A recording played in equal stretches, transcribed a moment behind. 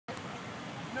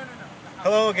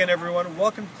Hello again, everyone.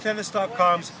 Welcome to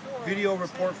Tennis.com's video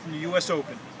report from the U.S.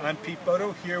 Open. I'm Pete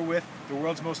Bodo, here with the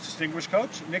world's most distinguished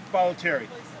coach, Nick Bollettieri.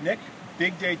 Nick,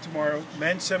 big day tomorrow.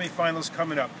 Men's semifinals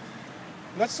coming up.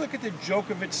 Let's look at the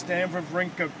Djokovic-Stanislas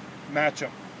Wawrinka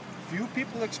matchup. Few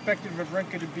people expected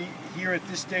Wawrinka to be here at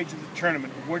this stage of the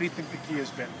tournament. What do you think the key has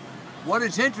been? What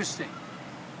is interesting,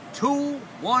 two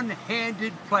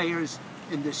one-handed players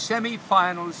in the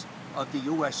semifinals of the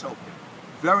U.S. Open.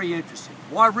 Very interesting.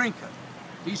 Wawrinka,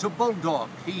 he's a bulldog.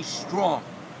 He's strong.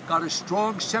 Got a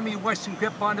strong semi-western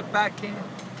grip on the backhand.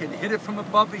 Can hit it from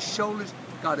above his shoulders.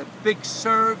 Got a big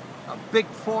serve, a big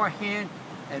forehand,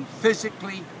 and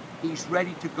physically, he's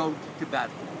ready to go to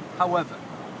battle. However,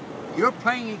 you're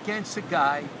playing against a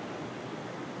guy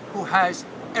who has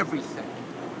everything.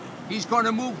 He's going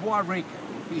to move Wawrinka.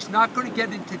 He's not going to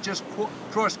get into just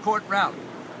cross-court rally.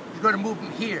 He's going to move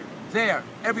him here, there,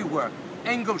 everywhere.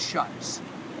 Angle shots.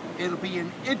 It'll be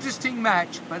an interesting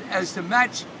match, but as the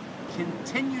match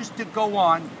continues to go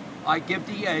on, I give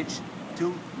the edge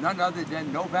to none other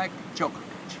than Novak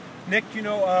Djokovic. Nick, you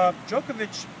know,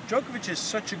 Djokovic is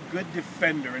such a good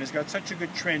defender and has got such a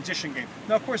good transition game.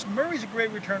 Now, of course, Murray's a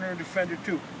great returner and defender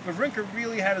too. Wawrinka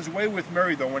really had his way with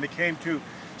Murray, though, when it came to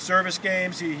service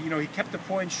games. He kept the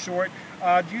points short.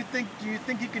 Do you think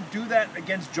he can do that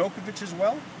against Djokovic as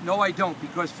well? No, I don't,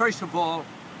 because first of all,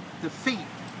 the feet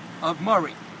of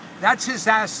Murray, that's his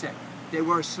asset. They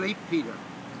were asleep, Peter.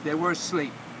 They were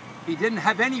asleep. He didn't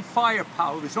have any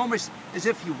firepower. It was almost as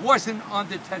if he wasn't on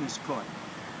the tennis court.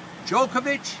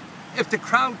 Djokovic, if the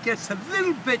crowd gets a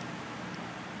little bit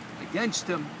against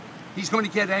him, he's going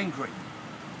to get angry.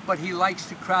 But he likes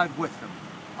the crowd with him.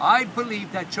 I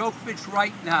believe that Djokovic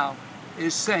right now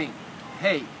is saying,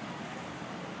 hey,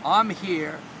 I'm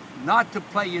here not to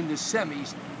play in the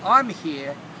semis. I'm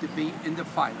here to be in the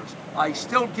finals. I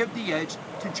still give the edge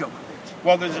to Djokovic.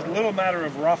 Well, there's a little matter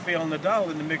of Rafael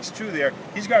Nadal in the mix too there.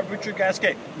 He's got Richard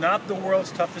Gasquet, not the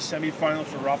world's toughest semifinal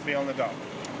for Rafael Nadal.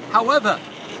 However,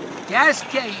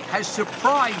 Gasquet has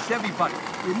surprised everybody.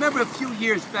 Remember a few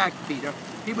years back, Peter,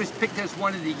 he was picked as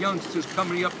one of the youngsters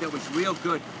coming up that was real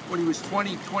good when he was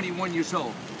 20, 21 years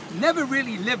old. Never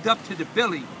really lived up to the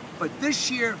billing, but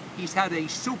this year he's had a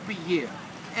super year.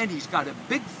 And he's got a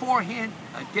big forehand,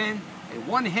 again, a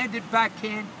one-handed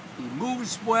backhand. He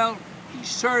moves well, he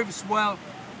serves well,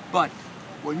 but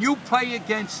when you play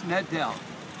against Nadal,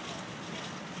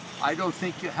 I don't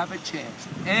think you have a chance.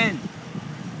 And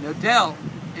Nadal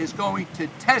is going to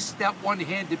test that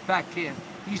one-handed backhand.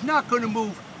 He's not going to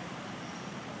move.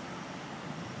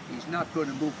 He's not going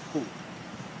to move who?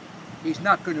 He's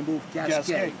not going to move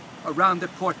Gasquet around the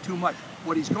court too much.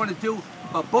 What he's going to do,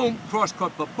 ba-boom,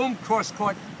 cross-court, ba-boom,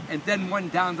 cross-court, and then one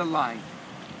down the line.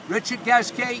 Richard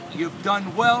Gasquet, you've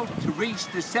done well to reach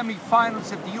the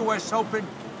semifinals of the U.S. Open,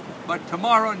 but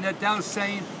tomorrow Nadal's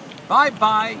saying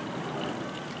bye-bye.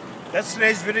 That's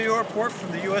today's video report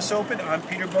from the U.S. Open. I'm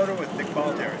Peter Bodo with Nick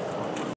Bollettieri.